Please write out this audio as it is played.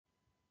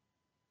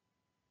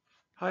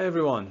Hi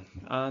everyone,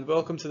 and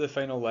welcome to the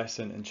final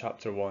lesson in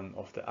Chapter 1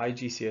 of the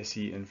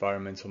IGCSE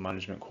Environmental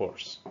Management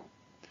course.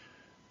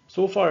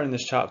 So far in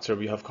this chapter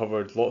we have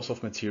covered lots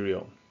of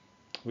material.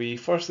 We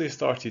firstly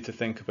started to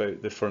think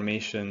about the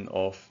formation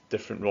of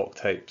different rock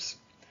types.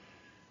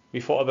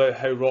 We thought about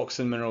how rocks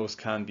and minerals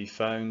can be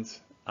found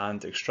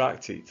and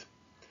extracted.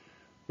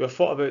 We have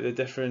thought about the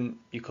different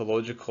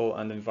ecological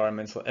and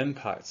environmental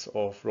impacts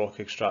of rock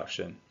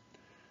extraction.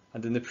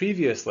 And in the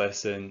previous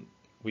lesson,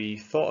 we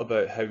thought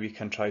about how we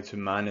can try to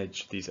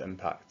manage these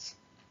impacts.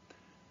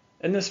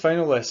 In this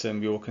final lesson,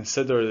 we will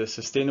consider the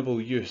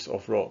sustainable use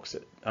of rocks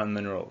and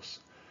minerals,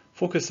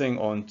 focusing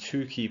on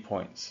two key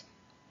points.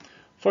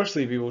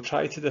 Firstly, we will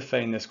try to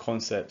define this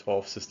concept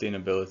of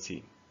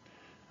sustainability.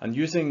 And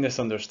using this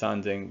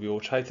understanding, we will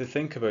try to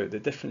think about the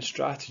different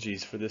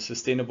strategies for the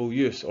sustainable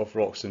use of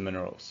rocks and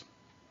minerals.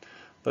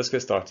 Let's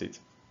get started.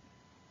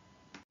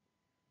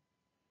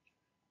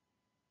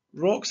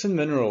 Rocks and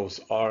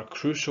minerals are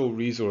crucial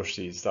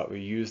resources that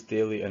we use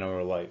daily in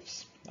our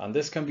lives, and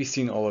this can be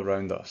seen all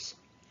around us.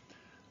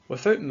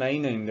 Without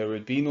mining, there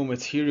would be no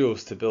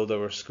materials to build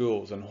our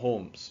schools and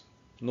homes,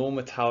 no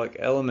metallic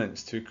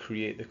elements to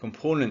create the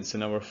components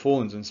in our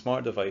phones and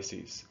smart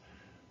devices,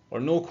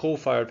 or no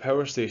coal-fired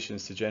power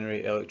stations to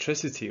generate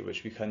electricity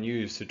which we can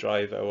use to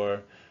drive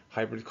our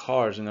hybrid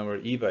cars and our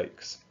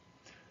e-bikes.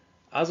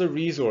 As a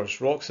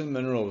resource, rocks and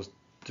minerals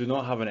do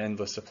not have an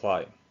endless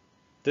supply.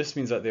 This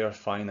means that they are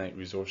finite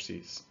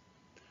resources.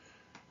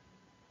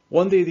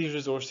 One day these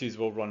resources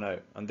will run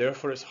out, and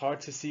therefore it's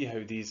hard to see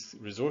how these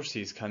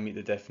resources can meet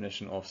the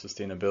definition of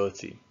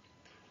sustainability.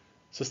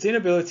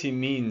 Sustainability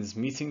means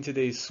meeting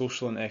today's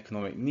social and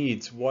economic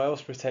needs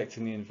whilst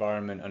protecting the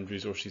environment and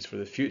resources for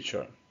the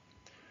future.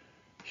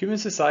 Human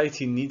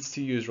society needs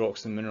to use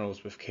rocks and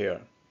minerals with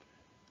care.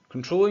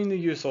 Controlling the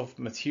use of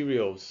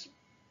materials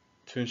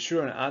to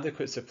ensure an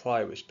adequate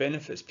supply which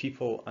benefits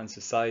people and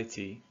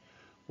society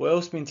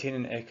whilst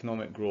maintaining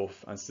economic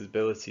growth and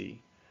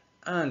stability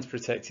and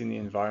protecting the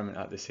environment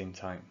at the same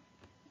time.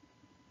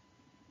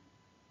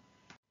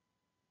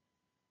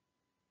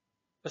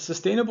 A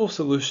sustainable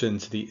solution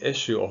to the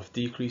issue of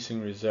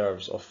decreasing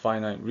reserves of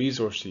finite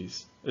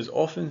resources is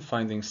often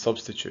finding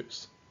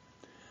substitutes.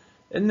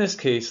 In this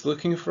case,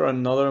 looking for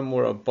another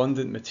more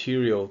abundant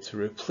material to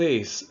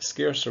replace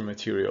scarcer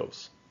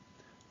materials.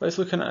 Let's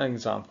look at an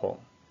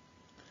example.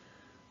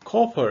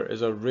 Copper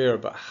is a rare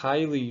but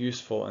highly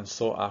useful and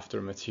sought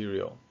after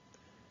material.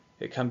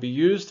 It can be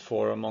used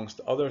for, amongst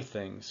other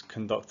things,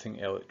 conducting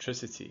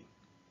electricity.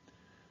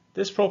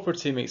 This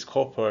property makes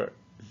copper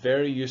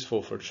very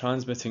useful for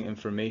transmitting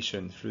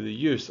information through the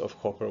use of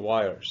copper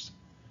wires,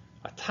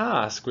 a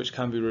task which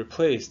can be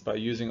replaced by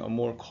using a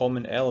more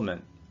common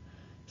element,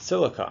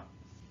 silica.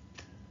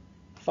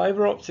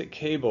 Fiber optic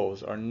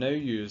cables are now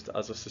used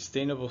as a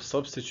sustainable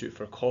substitute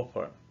for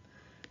copper.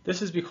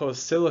 This is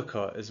because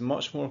silica is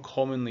much more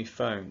commonly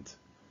found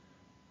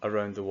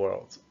around the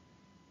world.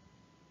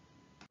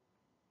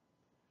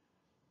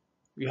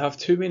 We have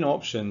two main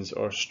options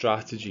or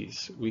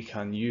strategies we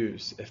can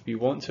use if we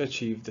want to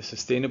achieve the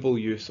sustainable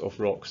use of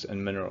rocks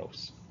and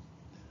minerals.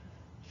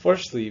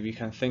 Firstly, we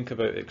can think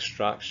about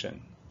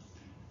extraction.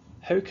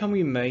 How can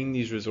we mine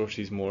these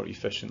resources more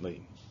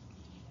efficiently?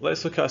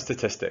 Let's look at a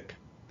statistic.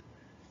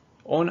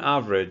 On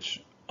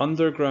average,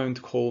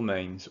 underground coal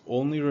mines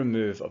only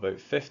remove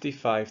about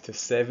 55 to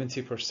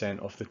 70%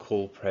 of the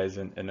coal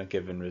present in a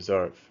given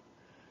reserve.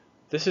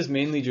 This is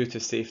mainly due to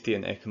safety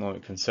and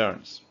economic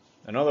concerns.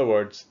 In other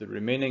words, the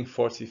remaining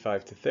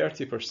 45 to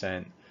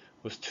 30%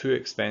 was too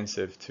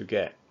expensive to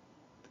get.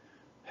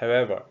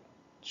 However,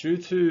 due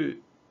to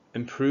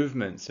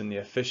improvements in the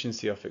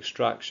efficiency of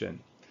extraction,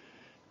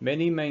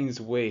 many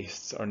mines'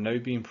 wastes are now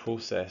being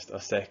processed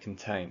a second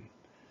time.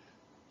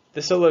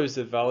 This allows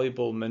the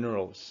valuable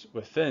minerals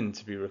within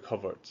to be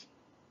recovered.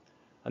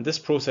 And this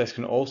process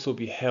can also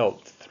be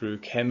helped through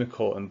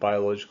chemical and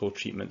biological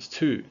treatments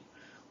too,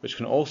 which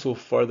can also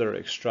further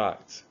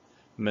extract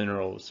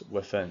minerals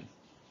within.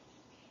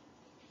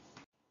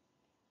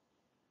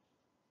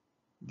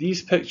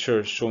 These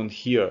pictures shown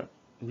here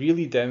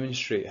really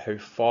demonstrate how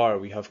far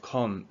we have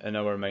come in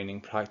our mining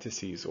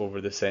practices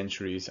over the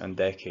centuries and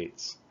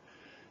decades.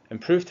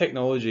 Improved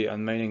technology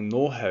and mining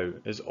know-how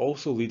is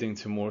also leading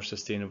to more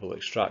sustainable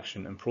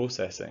extraction and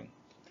processing.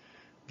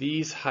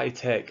 These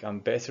high-tech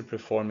and better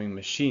performing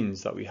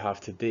machines that we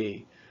have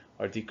today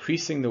are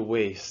decreasing the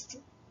waste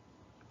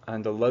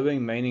and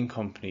allowing mining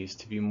companies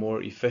to be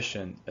more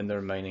efficient in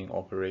their mining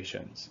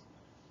operations.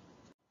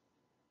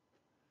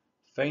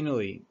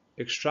 Finally,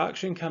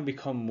 extraction can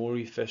become more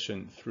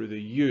efficient through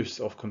the use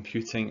of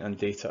computing and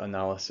data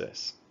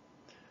analysis.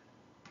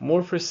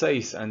 More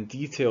precise and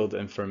detailed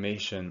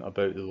information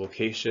about the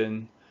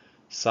location,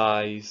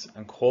 size,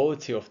 and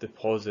quality of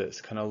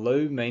deposits can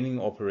allow mining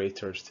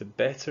operators to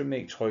better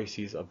make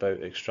choices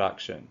about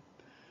extraction,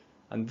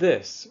 and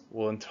this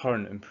will in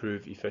turn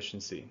improve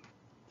efficiency.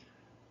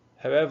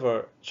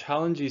 However,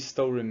 challenges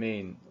still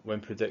remain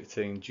when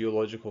predicting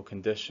geological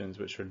conditions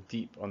which are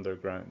deep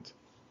underground.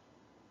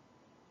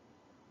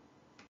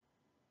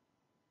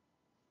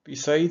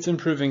 Besides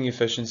improving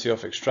efficiency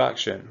of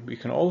extraction, we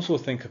can also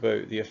think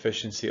about the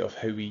efficiency of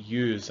how we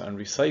use and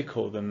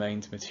recycle the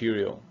mined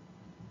material.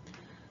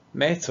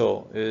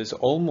 Metal is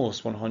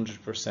almost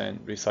 100%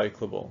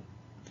 recyclable.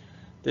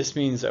 This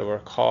means our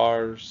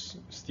cars,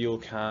 steel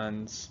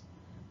cans,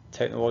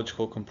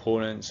 technological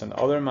components and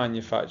other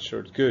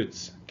manufactured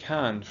goods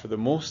can, for the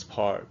most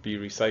part, be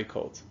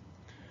recycled.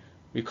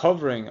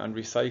 Recovering and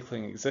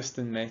recycling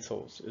existing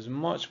metals is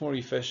much more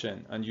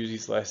efficient and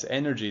uses less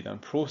energy than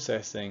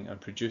processing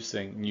and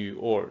producing new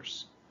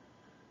ores.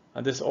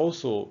 And this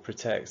also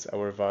protects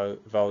our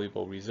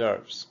valuable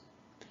reserves.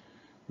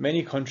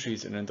 Many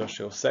countries and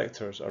industrial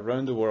sectors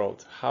around the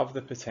world have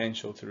the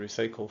potential to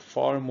recycle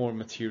far more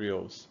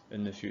materials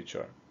in the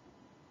future.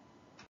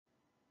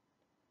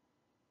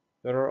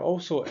 There are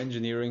also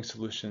engineering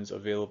solutions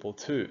available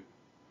too.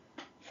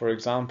 For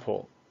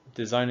example,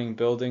 designing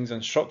buildings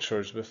and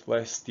structures with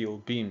less steel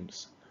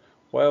beams,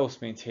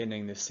 whilst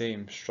maintaining the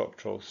same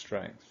structural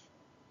strength.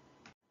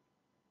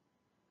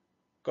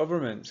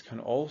 Governments can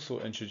also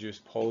introduce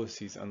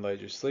policies and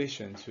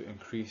legislation to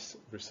increase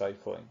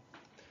recycling.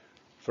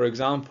 For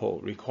example,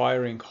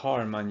 requiring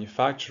car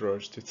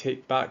manufacturers to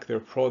take back their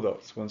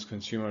products once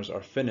consumers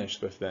are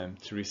finished with them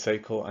to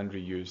recycle and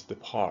reuse the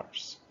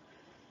parts.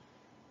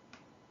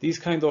 These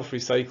kind of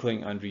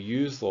recycling and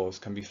reuse laws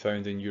can be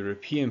found in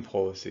European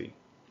policy,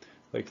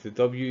 like the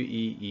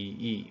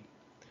WEEE,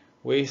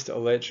 Waste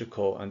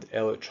Electrical and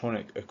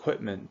Electronic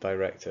Equipment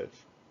Directive.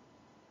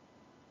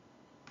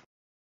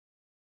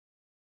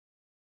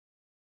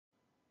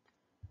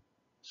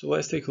 So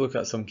let's take a look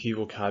at some key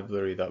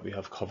vocabulary that we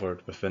have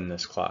covered within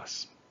this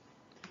class.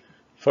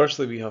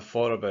 Firstly, we have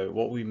thought about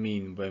what we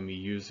mean when we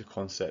use the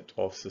concept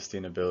of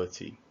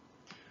sustainability.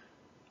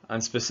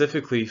 And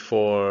specifically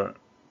for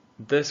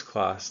this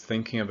class,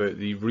 thinking about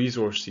the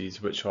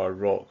resources which are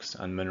rocks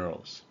and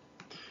minerals.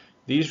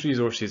 These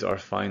resources are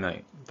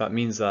finite. That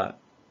means that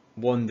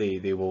one day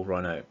they will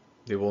run out.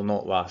 They will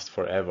not last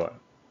forever.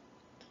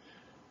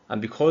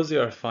 And because they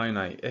are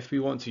finite, if we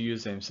want to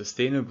use them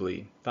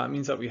sustainably, that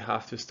means that we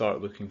have to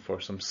start looking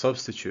for some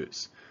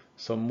substitutes,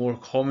 some more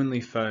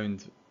commonly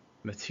found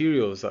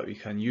materials that we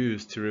can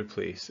use to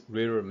replace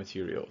rarer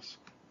materials.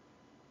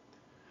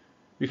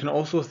 We can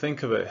also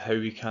think about how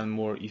we can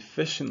more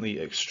efficiently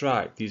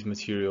extract these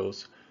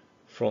materials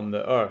from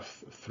the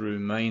earth through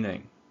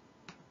mining,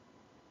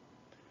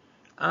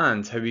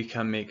 and how we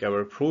can make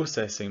our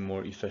processing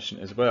more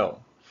efficient as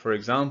well, for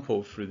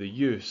example through the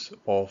use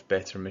of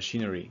better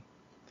machinery.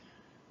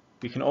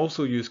 We can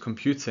also use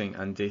computing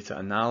and data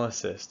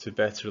analysis to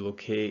better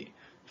locate,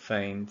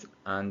 find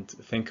and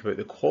think about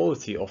the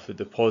quality of the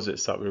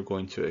deposits that we're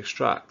going to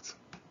extract.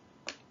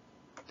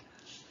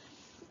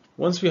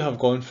 Once we have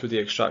gone through the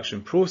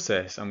extraction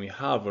process and we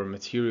have our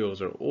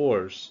materials or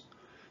ores,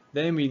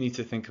 then we need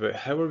to think about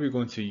how are we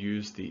going to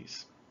use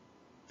these.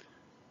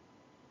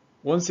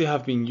 Once they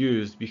have been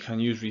used, we can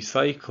use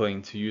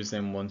recycling to use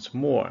them once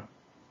more,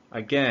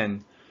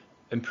 again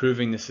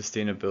improving the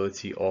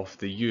sustainability of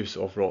the use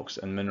of rocks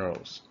and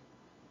minerals.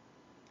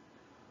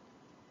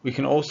 We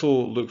can also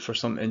look for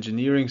some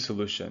engineering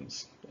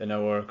solutions in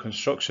our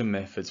construction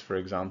methods, for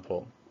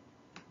example.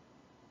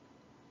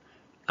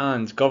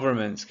 And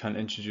governments can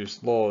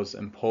introduce laws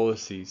and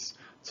policies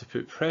to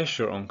put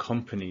pressure on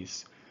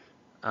companies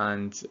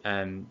and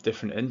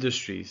different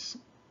industries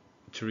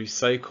to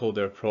recycle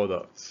their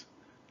products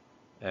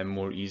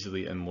more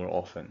easily and more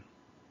often.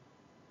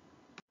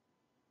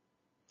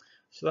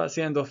 So that's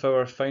the end of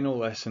our final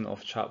lesson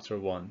of Chapter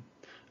 1,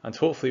 and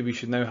hopefully we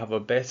should now have a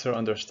better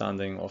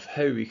understanding of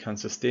how we can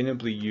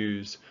sustainably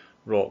use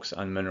rocks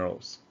and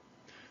minerals,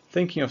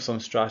 thinking of some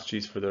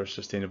strategies for their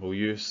sustainable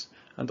use,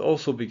 and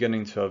also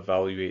beginning to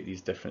evaluate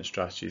these different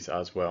strategies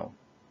as well.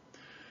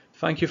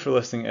 Thank you for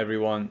listening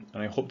everyone,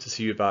 and I hope to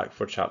see you back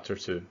for Chapter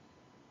 2.